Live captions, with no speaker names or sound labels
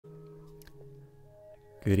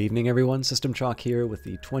Good evening, everyone. System Chalk here with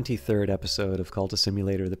the 23rd episode of Cultist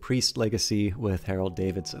Simulator, The Priest Legacy with Harold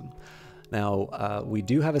Davidson. Now, we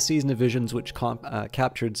do have a Season of Visions which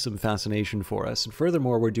captured some fascination for us, and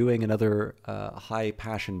furthermore, we're doing another high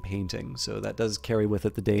passion painting, so that does carry with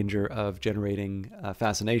it the danger of generating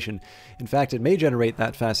fascination. In fact, it may generate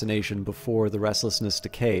that fascination before the restlessness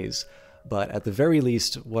decays. But at the very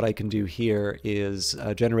least, what I can do here is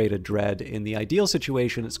generate a dread. In the ideal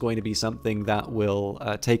situation, it's going to be something that will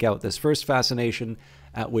take out this first fascination,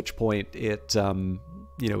 at which point it's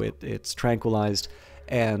tranquilized.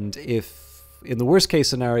 And if in the worst case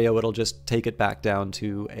scenario, it'll just take it back down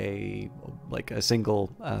to a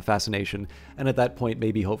single fascination. And at that point,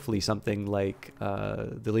 maybe hopefully something like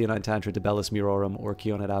the Leonine Tantra de Bellis Murorum or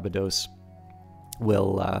Kionat Abydos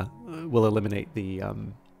will eliminate the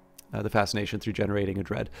fascination through generating a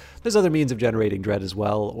dread. There's other means of generating dread as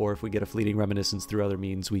well, or if we get a fleeting reminiscence through other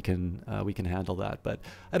means, we can handle that. But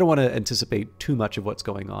I don't want to anticipate too much of what's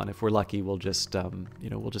going on. If we're lucky, we'll just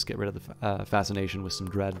get rid of the fascination with some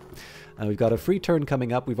dread. We've got a free turn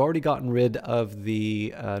coming up. We've already gotten rid of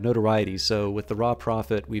the notoriety. So with the raw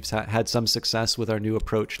profit, we've had some success with our new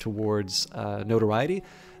approach towards notoriety.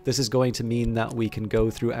 This is going to mean that we can go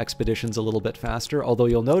through expeditions a little bit faster, although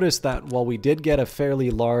you'll notice that while we did get a fairly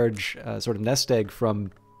large sort of nest egg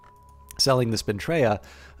from selling the Spintrea,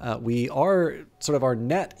 our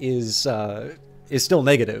net is still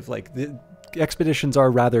negative. Like, the expeditions are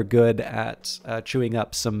rather good at chewing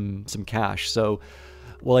up some cash. So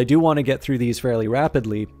while I do want to get through these fairly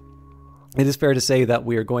rapidly, it is fair to say that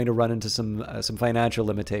we are going to run into some financial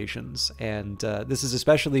limitations, and this is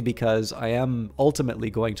especially because I am ultimately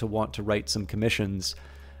going to want to write some commissions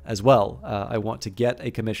as well. I want to get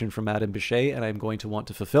a commission from Madame Bichet, and I'm going to want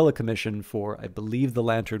to fulfill a commission for, I believe the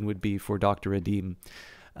lantern would be for Dr. Adim.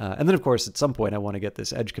 And then, of course, at some point I want to get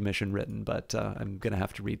this Edge commission written, but I'm going to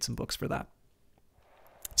have to read some books for that.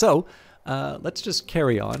 So let's just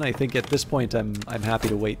carry on. I think at this point I'm happy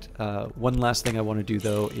to wait. One last thing I want to do,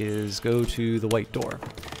 though, is go to the White Door.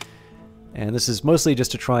 And this is mostly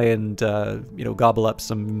just to try and gobble up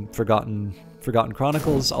some forgotten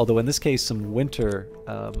chronicles, although in this case some winter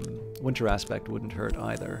aspect wouldn't hurt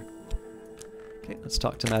either. Okay, let's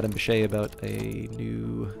talk to Madame Bichet about a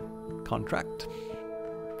new contract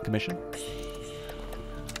commission.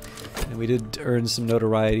 And we did earn some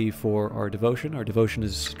notoriety for our devotion. Our devotion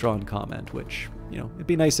is drawn comment, which, it'd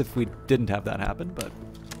be nice if we didn't have that happen, but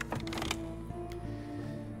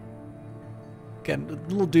again, a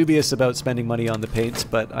little dubious about spending money on the paints,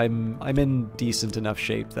 but I'm in decent enough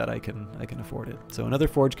shape that I can afford it. So another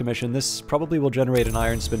forge commission. This probably will generate an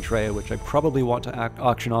iron Spintrea, which I probably want to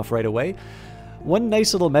auction off right away. One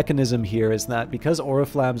nice little mechanism here is that because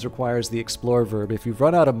Oriflammes requires the explore verb, if you've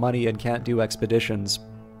run out of money and can't do expeditions,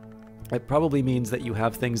 it probably means that you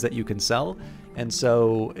have things that you can sell, and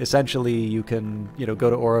so essentially you can, go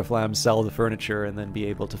to Oriflammes, sell the furniture, and then be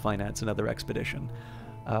able to finance another expedition.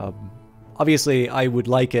 Obviously, I would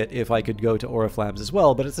like it if I could go to Oriflammes as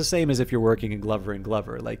well, but it's the same as if you're working in Glover and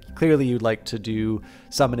Glover. Like, clearly you'd like to do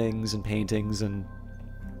summonings and paintings and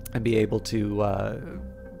be able to,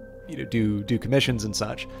 do commissions and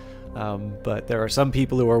such. But there are some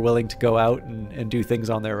people who are willing to go out and do things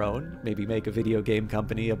on their own, maybe make a video game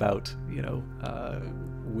company about,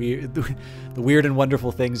 the weird and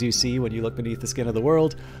wonderful things you see when you look beneath the skin of the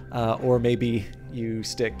world, or maybe you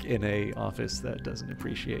stick in a office that doesn't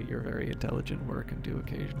appreciate your very intelligent work and do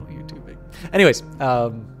occasional YouTubing. Anyways,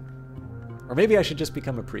 or maybe I should just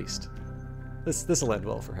become a priest. This will end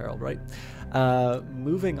well for Harold, right?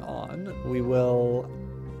 Moving on, we will...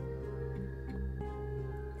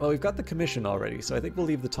 Well, we've got the commission already, so I think we'll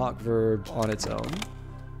leave the talk verb on its own.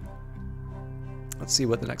 Let's see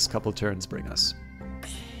what the next couple turns bring us.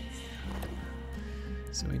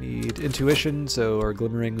 So we need intuition, so our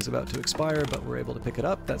glimmering is about to expire, but we're able to pick it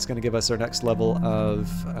up. That's going to give us our next level of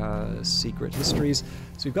secret histories.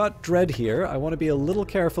 So we've got dread here. I want to be a little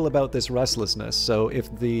careful about this restlessness. So if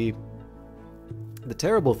the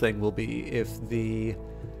terrible thing will be if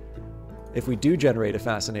we do generate a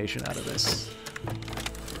fascination out of this.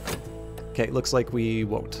 Okay, looks like we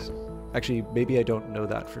won't. Actually, maybe I don't know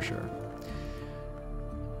that for sure.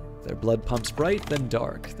 Their blood pumps bright, then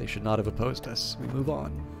dark. They should not have opposed us. We move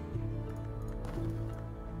on.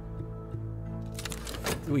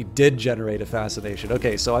 We did generate a fascination.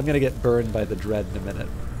 Okay, so I'm going to get burned by the dread in a minute.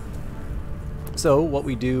 So what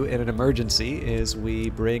we do in an emergency is we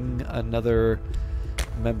bring another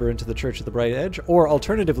member into the Church of the Bright Edge, or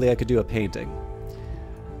alternatively I could do a painting.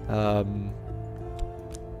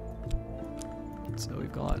 So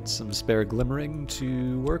we've got some spare glimmering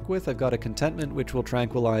to work with. I've got a contentment which will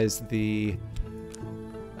tranquilize the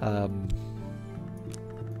the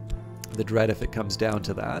dread if it comes down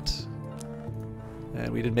to that.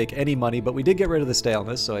 And we didn't make any money, but we did get rid of the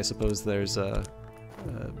staleness, so I suppose there's a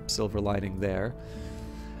silver lining there.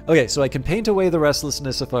 Okay, so I can paint away the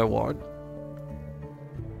restlessness if I want.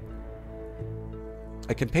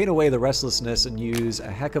 I can paint away the restlessness and use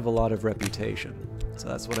a heck of a lot of reputation. So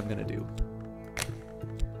that's what I'm going to do.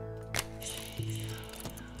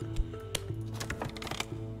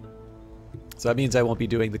 So that means I won't be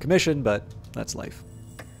doing the commission, but that's life.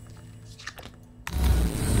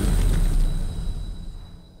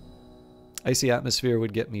 Icy atmosphere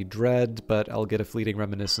would get me dread, but I'll get a fleeting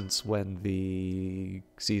reminiscence when the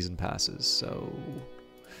season passes, so...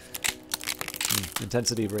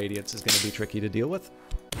 intensity of radiance is going to be tricky to deal with.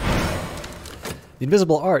 The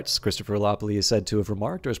invisible arts, Christopher Lopoli is said to have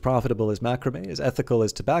remarked, are as profitable as macrame, as ethical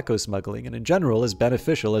as tobacco smuggling, and in general as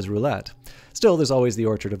beneficial as roulette. Still, there's always the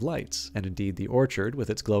Orchard of Lights, and indeed the orchard,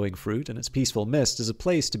 with its glowing fruit and its peaceful mist, is a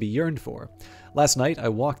place to be yearned for. Last night, I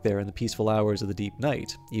walked there in the peaceful hours of the deep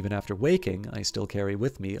night. Even after waking, I still carry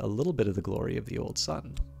with me a little bit of the glory of the old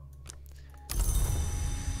sun.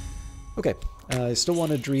 Okay, I still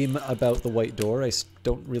want to dream about the white door. I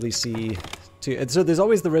don't really see... So there's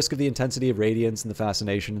always the risk of the intensity of radiance and the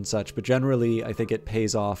fascination and such, but generally I think it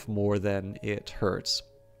pays off more than it hurts.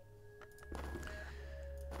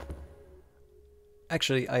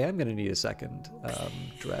 Actually, I am going to need a second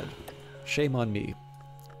dread. Shame on me.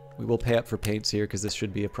 We will pay up for paints here because this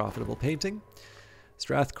should be a profitable painting.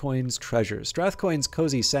 Strathcoin's Treasures. Strathcoin's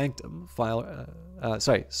Cozy Sanctum.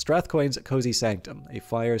 Strathcoin's Cozy Sanctum. A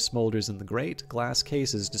fire smolders in the grate. Glass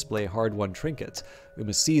cases display hard-won trinkets. We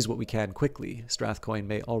must seize what we can quickly. Strathcoin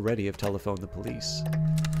may already have telephoned the police.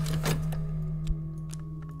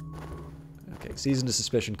 Okay, season of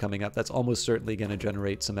suspicion coming up. That's almost certainly going to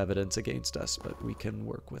generate some evidence against us, but we can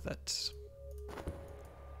work with it.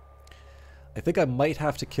 I think I might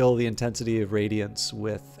have to kill the intensity of radiance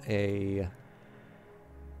with a...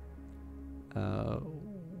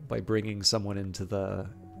 by bringing someone into the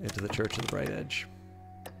Church of the Bright Edge.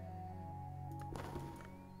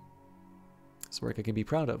 It's work I can be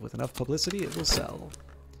proud of. With enough publicity, it will sell.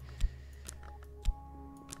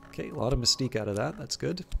 Okay, a lot of mystique out of that. That's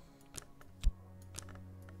good.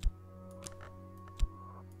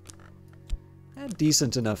 And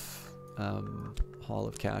decent enough haul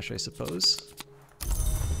of cash, I suppose.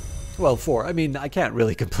 Well, 4. I mean, I can't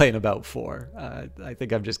really complain about 4. I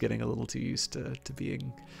think I'm just getting a little too used to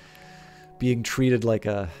being treated like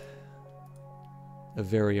a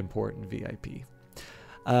very important VIP.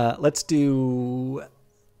 Let's do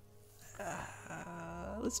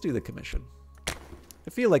the commission. I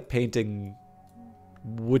feel like painting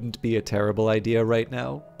wouldn't be a terrible idea right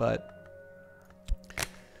now, but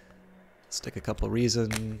stick a couple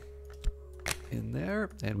reason in there,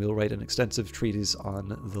 and we'll write an extensive treatise on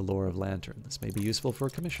the lore of Lantern. This may be useful for a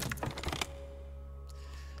commission.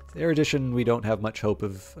 The erudition we don't have much hope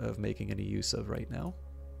of making any use of right now.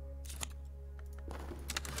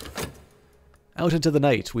 Out into the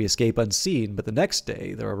night, we escape unseen, but the next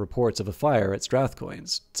day there are reports of a fire at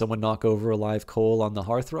Strathcoin's. Did someone knock over a live coal on the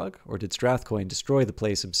hearthrug, or did Strathcoin destroy the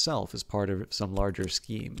place himself as part of some larger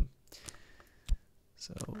scheme?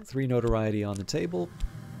 So, 3 notoriety on the table.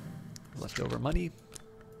 Leftover money.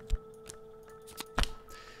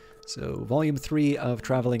 So, Volume 3 of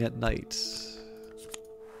Traveling at Night.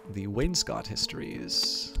 The Wainscot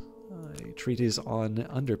Histories. A treatise on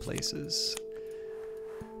underplaces.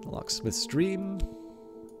 The Locksmith's Dream.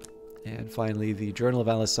 And finally, the Journal of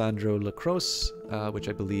Alessandro Lacrosse, which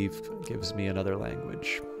I believe gives me another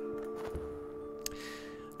language.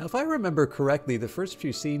 Now, if I remember correctly, the first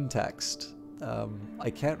few scene text...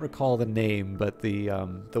 I can't recall the name, but the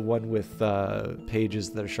one with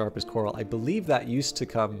pages that are sharp as coral, I believe that used to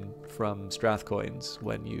come from Strathcoin's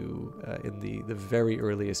when you, in the very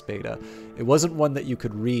earliest beta. It wasn't one that you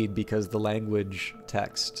could read because the language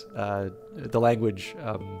text, the language,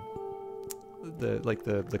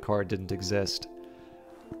 the card didn't exist.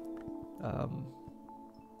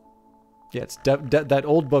 Yeah, it's that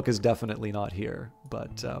old book is definitely not here,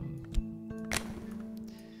 but...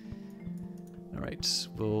 Alright,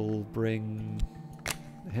 we'll bring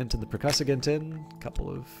a hint in the percussagant in, a couple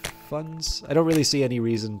of funds. I don't really see any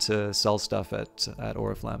reason to sell stuff at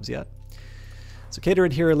Oriflamme's yet. So Cater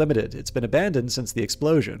and here are limited. It's been abandoned since the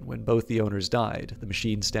explosion, when both the owners died. The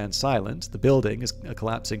machine stands silent. The building is a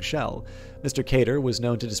collapsing shell. Mr. Cater was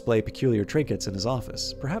known to display peculiar trinkets in his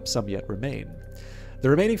office. Perhaps some yet remain. The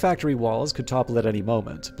remaining factory walls could topple at any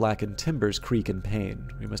moment. Blackened timbers creak in pain.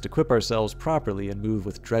 We must equip ourselves properly and move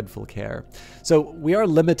with dreadful care. So we are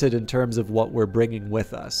limited in terms of what we're bringing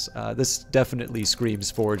with us. This definitely screams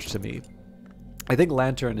Forge to me. I think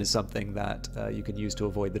Lantern is something that you can use to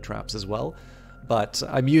avoid the traps as well, but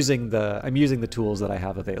I'm using the tools that I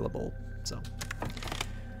have available. So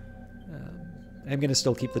I'm going to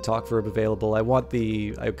still keep the talk verb available. I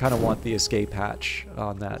kind of want the escape hatch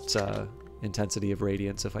on that intensity of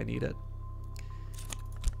radiance if I need it.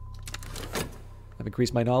 I've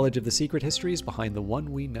increased my knowledge of the secret histories behind the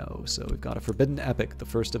one we know. So we've got a forbidden epic, the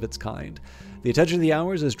first of its kind. The attention of the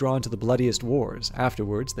hours is drawn to the bloodiest wars.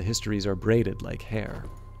 Afterwards, the histories are braided like hair.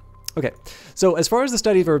 Okay, so as far as the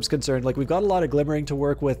study verb's concerned, like, we've got a lot of glimmering to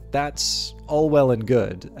work with. That's all well and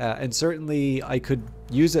good. And certainly I could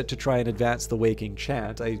use it to try and advance the waking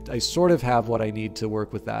chant. I sort of have what I need to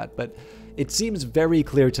work with that, but it seems very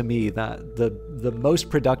clear to me that the most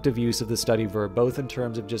productive use of the study verb, both in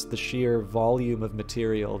terms of just the sheer volume of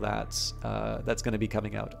material that's going to be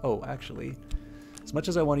coming out. Oh, actually, as much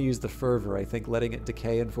as I want to use the fervor, I think letting it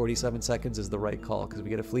decay in 47 seconds is the right call, because we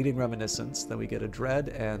get a fleeting reminiscence, then we get a dread,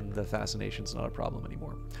 and the fascination's not a problem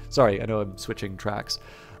anymore. Sorry, I know I'm switching tracks,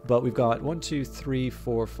 but we've got 1, 2, 3,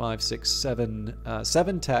 4, 5, 6, 7,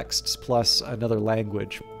 7 texts plus another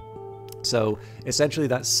language. So essentially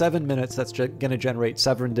that's 7 minutes that's going to generate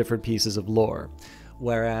 7 different pieces of lore.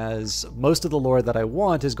 Whereas most of the lore that I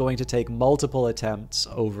want is going to take multiple attempts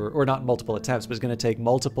or not multiple attempts, but it's going to take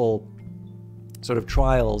multiple sort of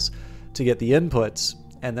trials to get the inputs.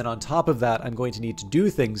 And then on top of that, I'm going to need to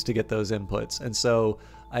do things to get those inputs. And so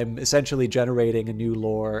I'm essentially generating a new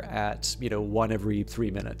lore at, 1 every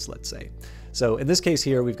 3 minutes, let's say. So in this case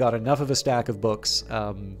here, we've got enough of a stack of books,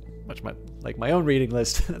 much like my own reading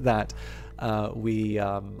list, that I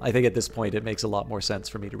think at this point it makes a lot more sense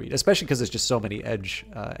for me to read, especially because there's just so many edge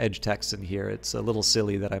texts in here. It's a little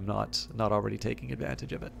silly that I'm not already taking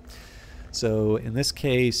advantage of it. So in this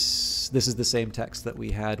case, this is the same text that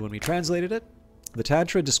we had when we translated it. The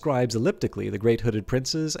Tantra describes elliptically the great hooded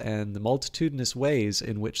princes and the multitudinous ways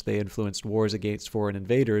in which they influenced wars against foreign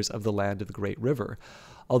invaders of the land of the Great River,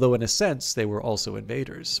 although in a sense they were also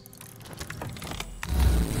invaders.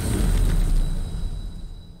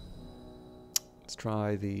 Let's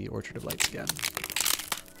try the Orchard of Lights again.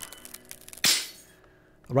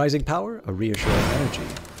 A rising power, a reassuring energy.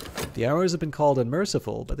 The hours have been called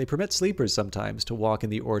unmerciful, but they permit sleepers sometimes to walk in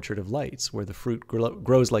the Orchard of Lights, where the fruit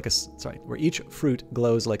grows like where each fruit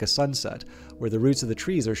glows like a sunset, where the roots of the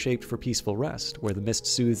trees are shaped for peaceful rest, where the mist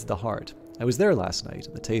soothes the heart. I was there last night,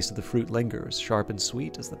 and the taste of the fruit lingers, sharp and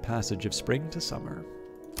sweet as the passage of spring to summer.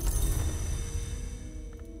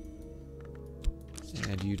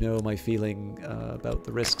 And you know my feeling about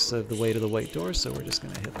the risks of the way to the White Door, so we're just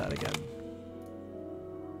going to hit that again.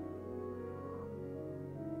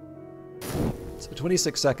 So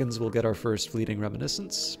 26 seconds, we'll get our first fleeting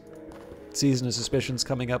reminiscence. Season of Suspicion's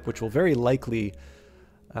coming up, which will very likely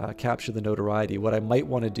capture the notoriety. What I might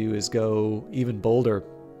want to do is go even bolder.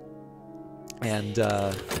 And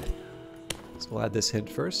so we'll add this hint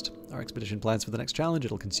first. Our expedition plans for the next challenge.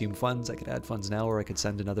 It'll consume funds. I could add funds now, or I could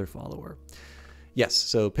send another follower. Yes,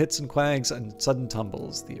 so pits and quags and sudden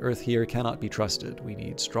tumbles. The earth here cannot be trusted. We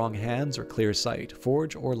need strong hands or clear sight,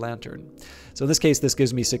 forge or lantern. So in this case, this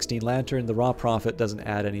gives me 16 lantern. The raw profit doesn't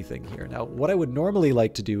add anything here. Now, what I would normally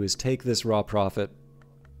like to do is take this raw profit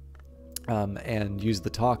and use the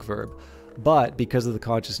talk verb. But because of the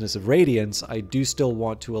consciousness of radiance, I do still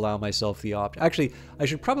want to allow myself the option. Actually, I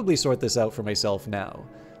should probably sort this out for myself now.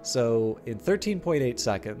 So in 13.8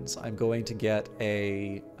 seconds, I'm going to get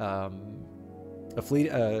a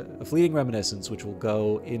fleeting reminiscence, which will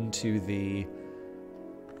go into the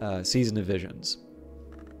Season of Visions.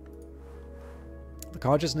 The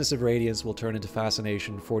consciousness of radiance will turn into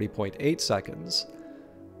fascination 40.8 seconds,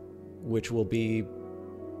 which will be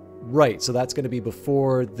right. So that's going to be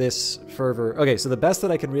before this fervor. Okay, so the best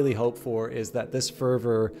that I can really hope for is that this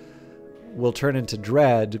fervor will turn into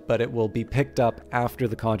dread, but it will be picked up after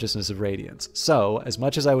the consciousness of radiance. So as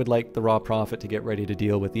much as I would like the raw prophet to get ready to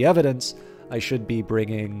deal with the evidence, I should be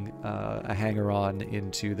bringing a hanger-on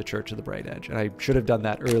into the Church of the Bright Edge. And I should have done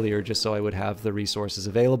that earlier just so I would have the resources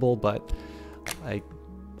available, but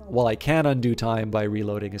while I can undo time by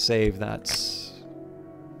reloading a save, that's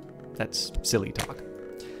silly talk.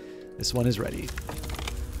 This one is ready.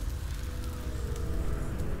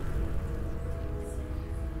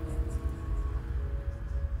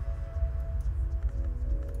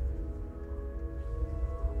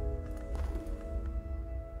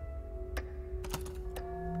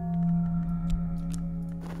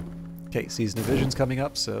 Okay, Season of Vision's coming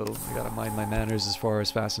up, so I gotta mind my manners as far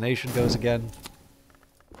as fascination goes again.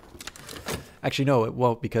 Actually, no, it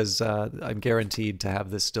won't, because I'm guaranteed to have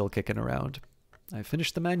this still kicking around. I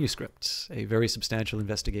finished the manuscript, a very substantial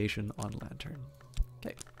investigation on Lantern.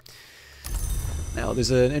 Okay. Now,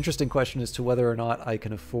 there's an interesting question as to whether or not I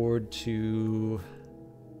can afford to...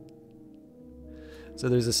 So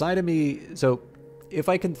there's a side of me... So if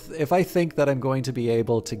I think that I'm going to be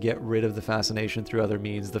able to get rid of the fascination through other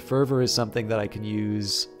means, the fervor is something that I can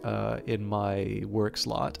use in my work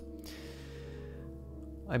slot.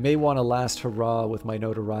 I may want a last hurrah with my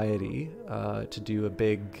notoriety to do a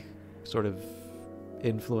big sort of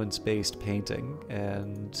influence-based painting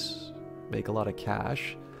and make a lot of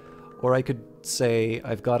cash. Or I could say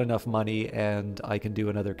I've got enough money and I can do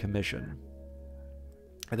another commission.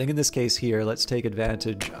 I think in this case here, let's take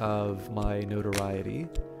advantage of my notoriety.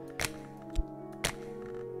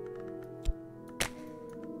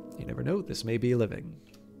 You never know, this may be a living.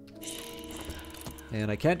 And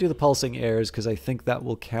I can't do the pulsing airs because I think that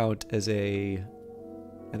will count as a...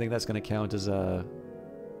 I think that's going to count as a...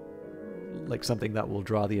 like something that will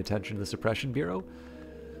draw the attention of the Suppression Bureau.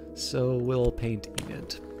 So we'll paint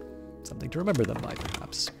Enid. Something to remember them by,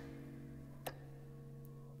 perhaps.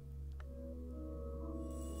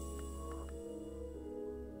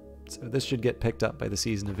 So this should get picked up by the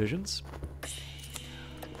Season of Visions.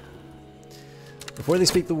 Before they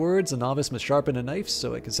speak the words, a novice must sharpen a knife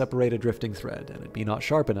so it can separate a drifting thread, and it be not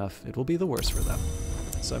sharp enough, it will be the worse for them.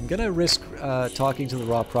 So I'm going to risk talking to the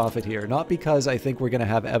Raw Prophet here, not because I think we're going to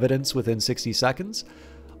have evidence within 60 seconds,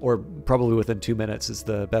 or probably within 2 minutes is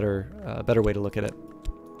the better way to look at it,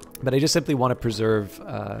 but I just simply want to preserve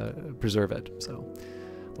it. So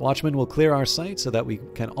the Watchman will clear our sight so that we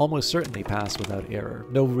can almost certainly pass without error.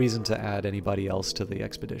 No reason to add anybody else to the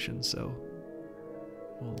expedition, so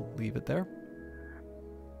we'll leave it there.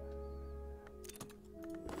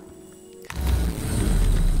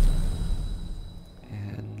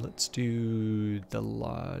 Let's do the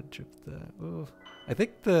Lodge of the... Oh, I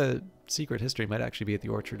think the secret history might actually be at the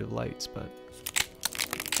Orchard of Lights, but...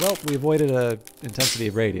 Well, we avoided a intensity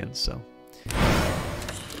of radiance, so...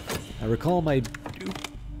 I recall my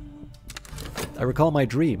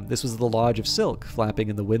dream. This was the Lodge of Silk, flapping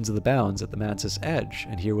in the winds of the bounds at the Mansus edge,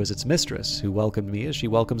 and here was its mistress, who welcomed me as she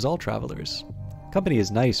welcomes all travelers. Company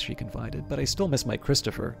is nice, she confided, but I still miss my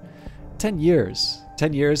Christopher. 10 years.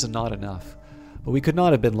 10 years and not enough. But we could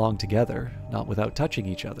not have been long together, not without touching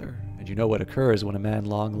each other, and you know what occurs when a man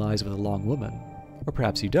long lies with a long woman. Or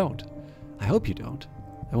perhaps you don't. I hope you don't.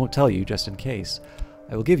 I won't tell you, just in case.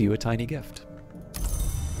 I will give you a tiny gift.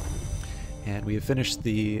 And we have finished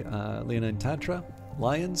the Leonine Tantra.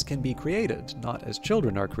 Lions can be created, not as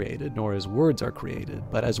children are created, nor as words are created,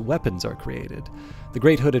 but as weapons are created. The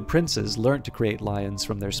great hooded princes learnt to create lions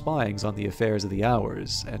from their spyings on the affairs of the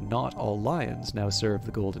hours, and not all lions now serve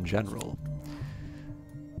the Golden General.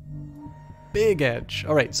 Big edge.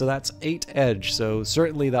 All right, so that's 8 edge, so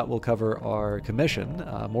certainly that will cover our commission.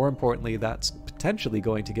 More importantly, that's potentially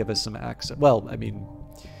going to give us some access. Well, I mean,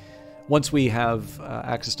 once we have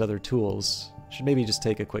access to other tools, should maybe just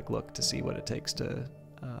take a quick look to see what it takes to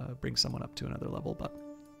bring someone up to another level.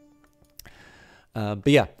 But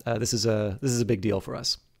yeah, this is a big deal for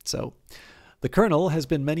us. So. The Colonel has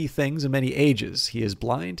been many things in many ages. He is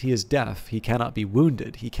blind, he is deaf, he cannot be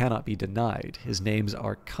wounded, he cannot be denied. His names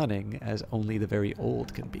are cunning, as only the very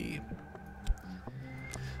old can be.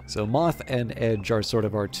 So Moth and Edge are sort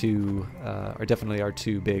of our two, are definitely our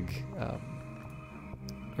two big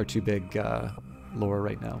lore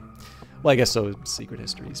right now. Well, I guess so, Secret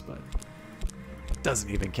Histories, but it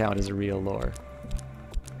doesn't even count as a real lore.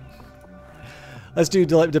 Let's do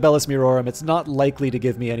Debellus Murorum. It's not likely to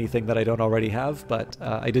give me anything that I don't already have, but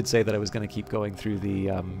I did say that I was going to keep going through the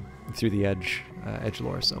edge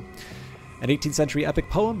lore. So, an 18th century epic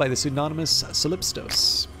poem by the pseudonymous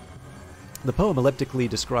Solipstos. The poem elliptically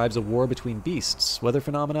describes a war between beasts, weather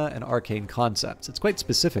phenomena, and arcane concepts. It's quite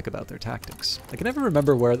specific about their tactics. I can never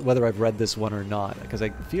remember whether I've read this one or not, because I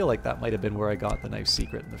feel like that might have been where I got the knife's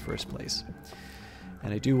secret in the first place.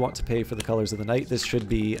 And I do want to pay for the colors of the night. This should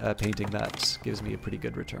be a painting that gives me a pretty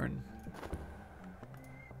good return.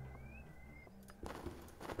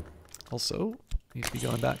 Also, need to be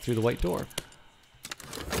going back through the white door.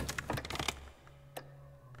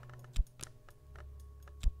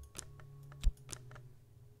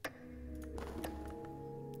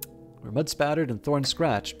 We're mud spattered and thorn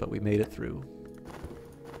scratched, but we made it through.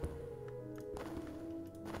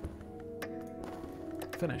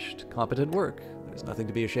 Finished. Competent work. There's nothing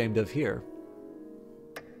to be ashamed of here.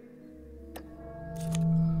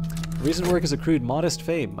 Recent work has accrued modest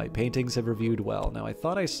fame. My paintings have reviewed well. Now, I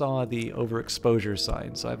thought I saw the overexposure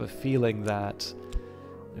sign, so I have a feeling that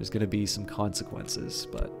there's going to be some consequences,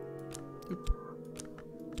 but... Oop.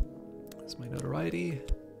 That's my notoriety.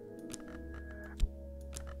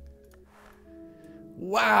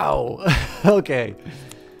 Wow! Okay.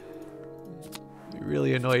 We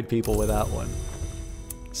really annoyed people with that one.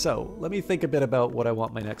 So, let me think a bit about what I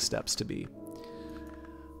want my next steps to be.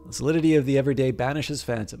 The solidity of the everyday banishes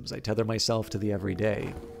phantoms. I tether myself to the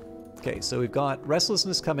everyday. Okay, so we've got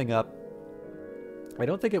restlessness coming up. I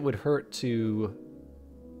don't think it would hurt to...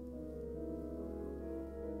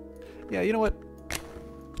 Yeah, you know what?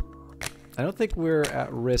 I don't think we're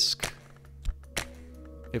at risk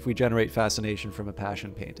if we generate fascination from a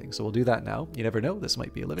passion painting. So we'll do that now. You never know, this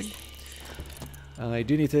might be a living. I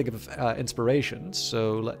do need to think of inspiration.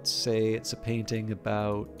 So let's say it's a painting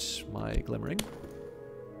about my glimmering.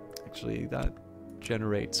 Actually, that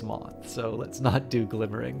generates moth, so let's not do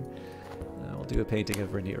glimmering. We'll do a painting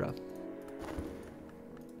of Rhaenyra.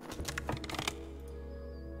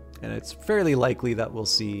 And it's fairly likely that we'll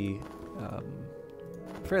see...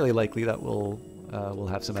 fairly likely that we'll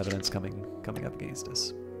have some evidence coming up against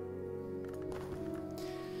us.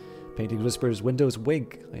 Painting whispers, windows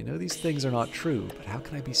wink. I know these things are not true, but how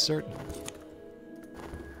can I be certain?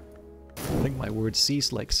 I think my words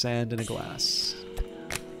cease like sand in a glass.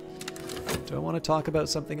 Do I want to talk about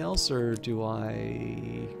something else, or do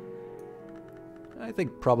I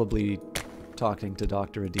think probably talking to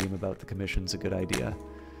Dr. Adim about the commission's a good idea.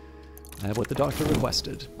 I have what the doctor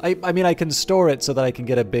requested. I mean, I can store it so that I can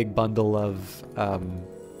get a big bundle of,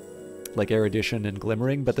 like, erudition and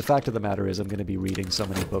glimmering, but the fact of the matter is I'm going to be reading so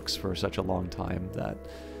many books for such a long time that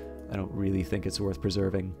I don't really think it's worth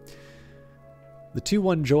preserving. The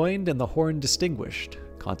 2-1 joined and the horn distinguished.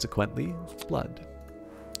 Consequently, blood.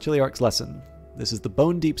 Chiliarch's lesson. This is the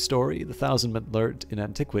bone-deep story, the thousand-month learnt in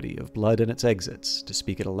antiquity of blood and its exits. To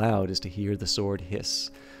speak it aloud is to hear the sword hiss.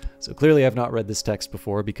 So clearly I've not read this text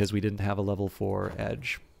before because we didn't have a level 4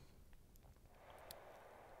 edge.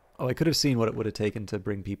 Oh, I could have seen what it would have taken to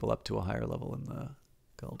bring people up to a higher level in the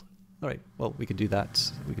guild. Alright, well, we can do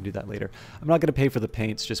that. We can do that later. I'm not going to pay for the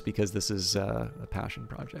paints just because this is a passion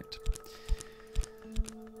project.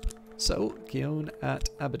 So, Keon at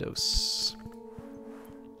Abydos.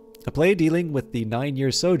 A play dealing with the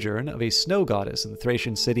 9-year sojourn of a snow goddess in the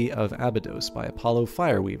Thracian city of Abydos by Apollo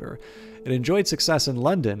Fireweaver. It enjoyed success in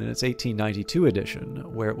London in its 1892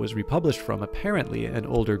 edition, where it was republished from apparently an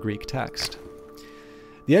older Greek text.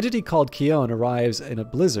 The entity called Keon arrives in a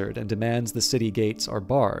blizzard and demands the city gates are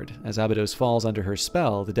barred. As Abydos falls under her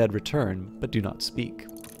spell, the dead return, but do not speak.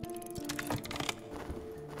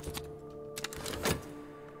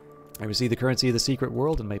 I receive the currency of the secret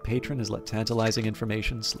world, and my patron has let tantalizing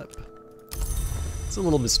information slip. It's a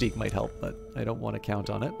little mystique might help, but I don't want to count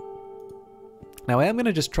on it. Now, I am going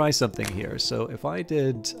to just try something here. So if I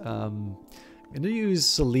did... I'm going to use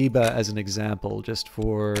Saliba as an example, just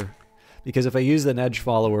for... Because if I use an edge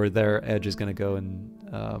follower, their edge is going to go and...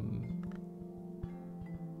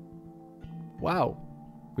 Wow.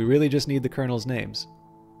 We really just need the colonel's names.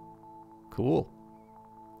 Cool.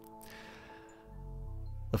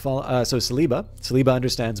 So Saliba. Saliba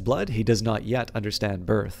understands blood. He does not yet understand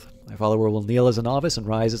birth. My follower will kneel as a novice and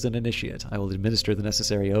rise as an initiate. I will administer the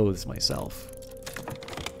necessary oaths myself.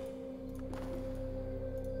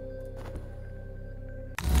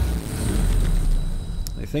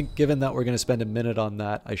 I think given that we're going to spend a minute on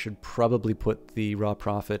that, I should probably put the raw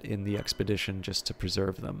profit in the expedition just to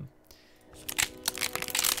preserve them.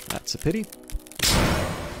 That's a pity.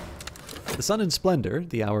 The sun in splendor,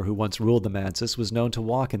 the hour who once ruled the Mansus, was known to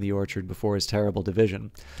walk in the orchard before his terrible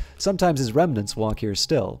division. Sometimes his remnants walk here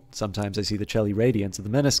still. Sometimes I see the chilly radiance of the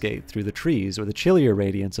Menescate through the trees, or the chillier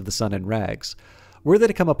radiance of the sun in rags. Were they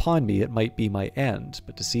to come upon me, it might be my end,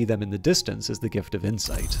 but to see them in the distance is the gift of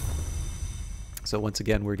insight. So once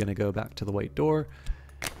again, we're going to go back to the white door.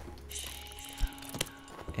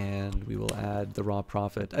 And we will add the raw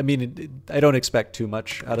profit. I mean, I don't expect too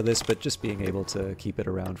much out of this, but just being able to keep it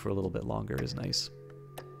around for a little bit longer is nice.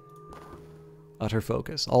 Utter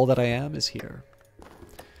focus. All that I am is here.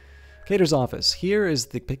 Cater's office. Here is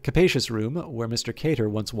the capacious room where Mr. Cater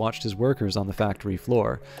once watched his workers on the factory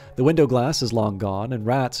floor. The window glass is long gone, and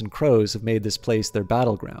rats and crows have made this place their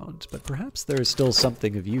battleground, but perhaps there is still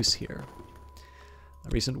something of use here. A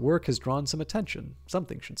recent work has drawn some attention.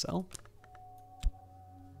 Something should sell.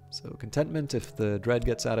 So contentment, if the dread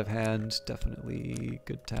gets out of hand, definitely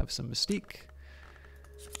good to have some mystique.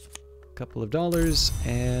 A couple of dollars,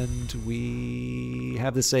 and we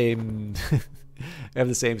have the same we have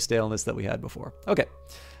the same staleness that we had before. Okay,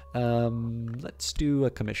 Let's do a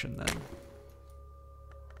commission then.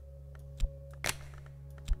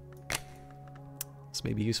 This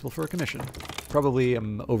may be useful for a commission. Probably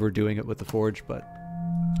I'm overdoing it with the forge, but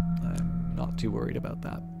I'm not too worried about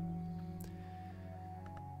that.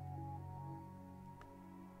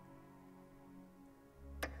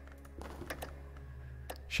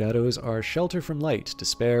 Shadows are shelter from light,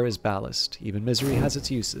 despair is ballast, even misery has its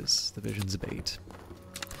uses, the visions abate.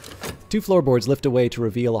 2 floorboards lift away to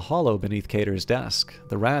reveal a hollow beneath Cater's desk.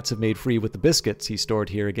 The rats have made free with the biscuits he stored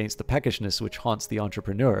here against the peckishness which haunts the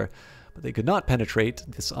entrepreneur, but they could not penetrate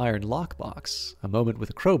this iron lockbox. A moment with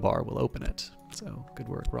a crowbar will open it. So, good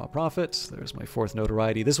work, Raw Profit. There's my 4th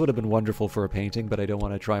notoriety. This would have been wonderful for a painting, but I don't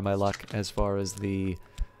want to try my luck as far as the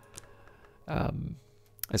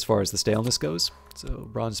staleness goes. So,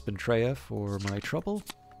 Bronze Spintrea for my trouble.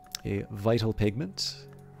 A vital pigment.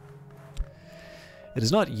 It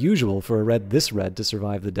is not usual for a red this red to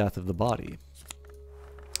survive the death of the body.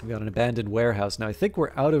 We've got an abandoned warehouse. Now, I think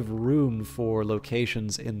we're out of room for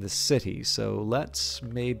locations in the city, so let's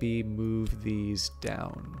maybe move these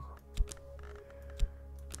down.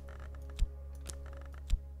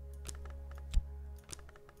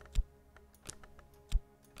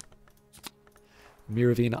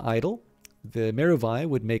 Miravine Idol. The Meruvai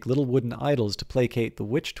would make little wooden idols to placate the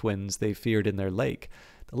witch twins they feared in their lake.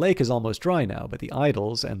 The lake is almost dry now, but the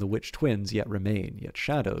idols and the witch twins yet remain, yet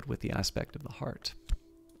shadowed with the aspect of the heart.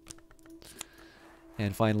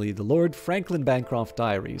 And finally, the Lord Franklin Bancroft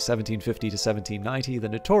Diary, 1750 to 1790, the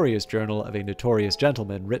notorious journal of a notorious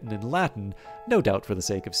gentleman, written in Latin, no doubt for the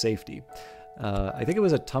sake of safety. I think it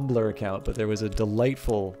was a Tumblr account, but there was a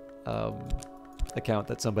delightful account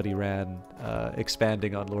that somebody ran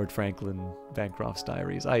expanding on Lord Franklin Bancroft's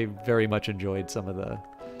diaries. I very much enjoyed some of the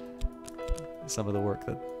work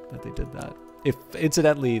that they did that. If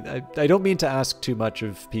incidentally, I don't mean to ask too much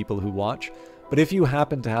of people who watch, but if you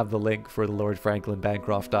happen to have the link for the Lord Franklin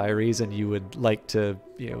Bancroft Diaries and you would like to,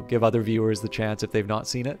 give other viewers the chance if they've not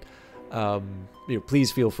seen it,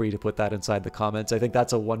 please feel free to put that inside the comments. I think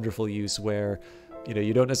that's a wonderful use where,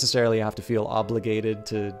 you don't necessarily have to feel obligated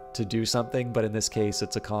to do something, but in this case,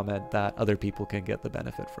 it's a comment that other people can get the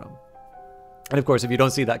benefit from. And of course, if you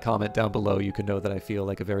don't see that comment down below, you can know that I feel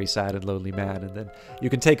like a very sad and lonely man, and then you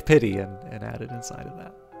can take pity and add it inside of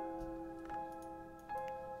that.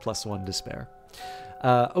 +1 despair.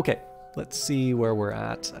 Okay, let's see where we're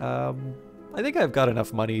at. I think I've got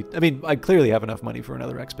enough money. I mean, I clearly have enough money for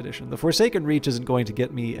another expedition. The Forsaken Reach isn't going to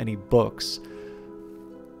get me any books.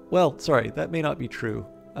 Well, sorry, that may not be true.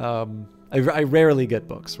 I rarely get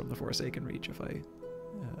books from the Forsaken Reach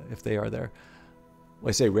if they are there. Well,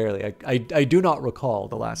 I say rarely. I do not recall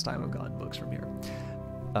the last time I've gotten books from here.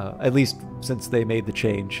 At least since they made the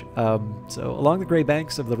change. So along the gray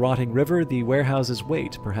banks of the rotting river, the warehouses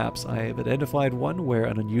wait. Perhaps I have identified one where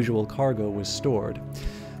an unusual cargo was stored.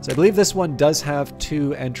 So I believe this one does have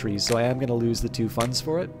 2 entries, so I am going to lose the 2 funds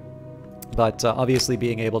for it. But obviously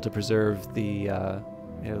being able to preserve the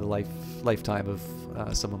lifetime of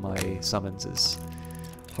some of my summons is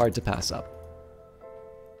hard to pass up.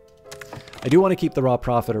 I do want to keep the Raw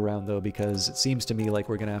Profit around though, because it seems to me like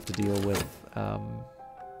we're going to have to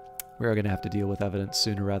deal with evidence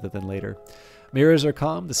sooner rather than later. Mirrors are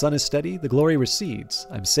calm, the sun is steady, the glory recedes.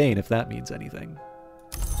 I'm sane if that means anything.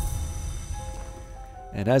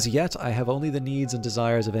 And as yet, I have only the needs and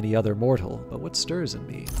desires of any other mortal, but what stirs in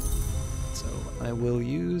me? So I'll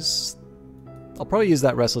probably use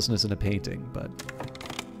that restlessness in a painting, but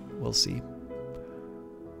we'll see.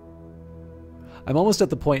 I'm almost at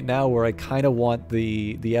the point now where I kind of want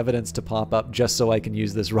the evidence to pop up just so I can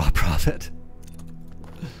use this Raw Profit.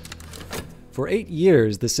 For 8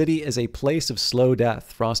 years, the city is a place of slow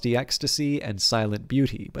death, frosty ecstasy, and silent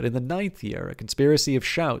beauty. But in the 9th year, a conspiracy of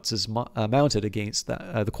shouts is mounted against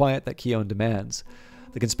the quiet that Keown demands.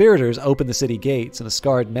 The conspirators open the city gates, and a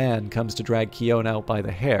scarred man comes to drag Keown out by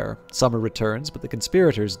the hair. Summer returns, but the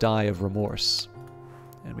conspirators die of remorse.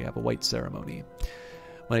 And we have a white ceremony.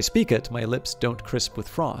 When I speak it, my lips don't crisp with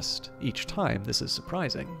frost. Each time, this is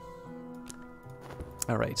surprising.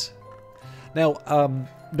 All right. Now,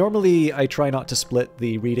 normally I try not to split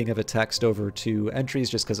the reading of a text over 2 entries,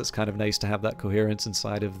 just because it's kind of nice to have that coherence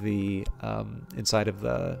inside of the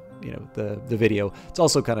the video. It's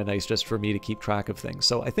also kind of nice just for me to keep track of things.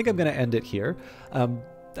 So I think I'm going to end it here.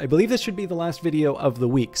 I believe this should be the last video of the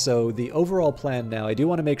week. So the overall plan now, I do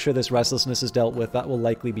want to make sure this restlessness is dealt with. That will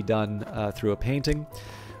likely be done through a painting.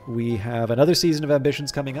 We have another season of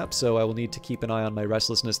ambitions coming up, so I will need to keep an eye on my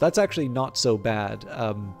restlessness. That's actually not so bad.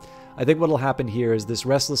 I think what will happen here is this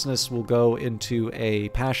restlessness will go into a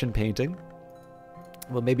passion painting.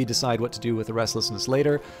 We'll maybe decide what to do with the restlessness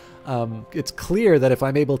later. It's clear that if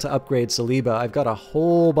I'm able to upgrade Saliba, I've got a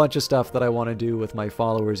whole bunch of stuff that I want to do with my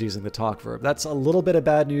followers using the talk verb. That's a little bit of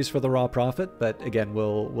bad news for the raw prophet, but again,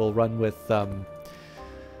 we'll run with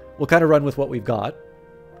we'll kind of run with what we've got.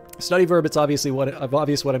 Study verb, it's obvious what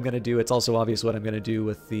I'm going to do. It's also obvious what I'm going to do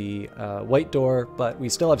with the white door, but we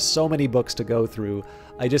still have so many books to go through.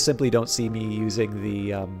 I just simply don't see me using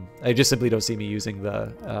the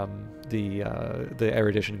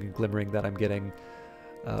erudition and glimmering that I'm getting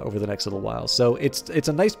over the next little while. So it's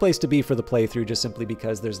a nice place to be for the playthrough, just simply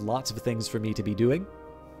because there's lots of things for me to be doing,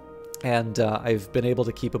 and I've been able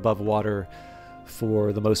to keep above water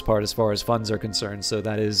for the most part as far as funds are concerned, so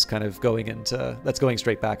that is kind of going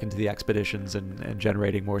straight back into the expeditions and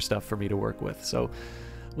generating more stuff for me to work with. So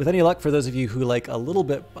with any luck, for those of you who like a little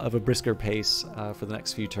bit of a brisker pace for the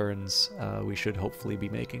next few turns, we should hopefully be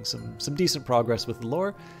making some decent progress with the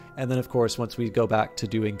lore. And then of course, once we go back to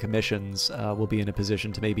doing commissions, we'll be in a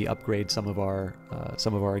position to maybe upgrade some of our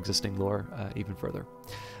existing lore even further.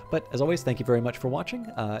 But as always, thank you very much for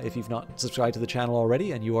watching. If you've not subscribed to the channel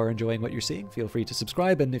already and you are enjoying what you're seeing, feel free to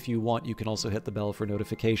subscribe. And if you want, you can also hit the bell for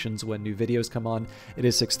notifications when new videos come on. It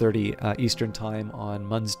is 6:30 Eastern Time on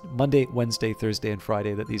Monday, Wednesday, Thursday, and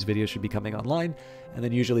Friday that these videos should be coming online. And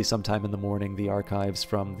then usually sometime in the morning, the archives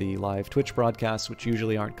from the live Twitch broadcasts, which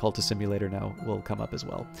usually aren't Cultist Simulator now, will come up as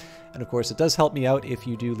well. And of course, it does help me out if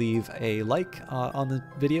you do leave a like on the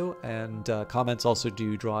video, and comments also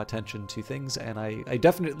do draw attention to things. And I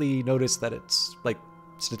definitely notice that it's like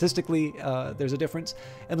statistically there's a difference.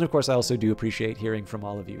 And then of course, I also do appreciate hearing from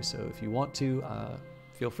all of you. So if you want to,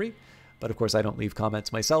 feel free. But of course, I don't leave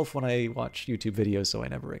comments myself when I watch YouTube videos, so I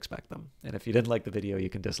never expect them. And if you didn't like the video, you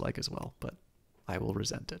can dislike as well, but I will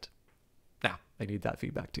resent it. Now, I need that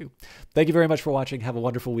feedback too. Thank you very much for watching. Have a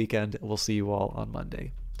wonderful weekend. We'll see you all on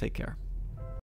Monday. Take care.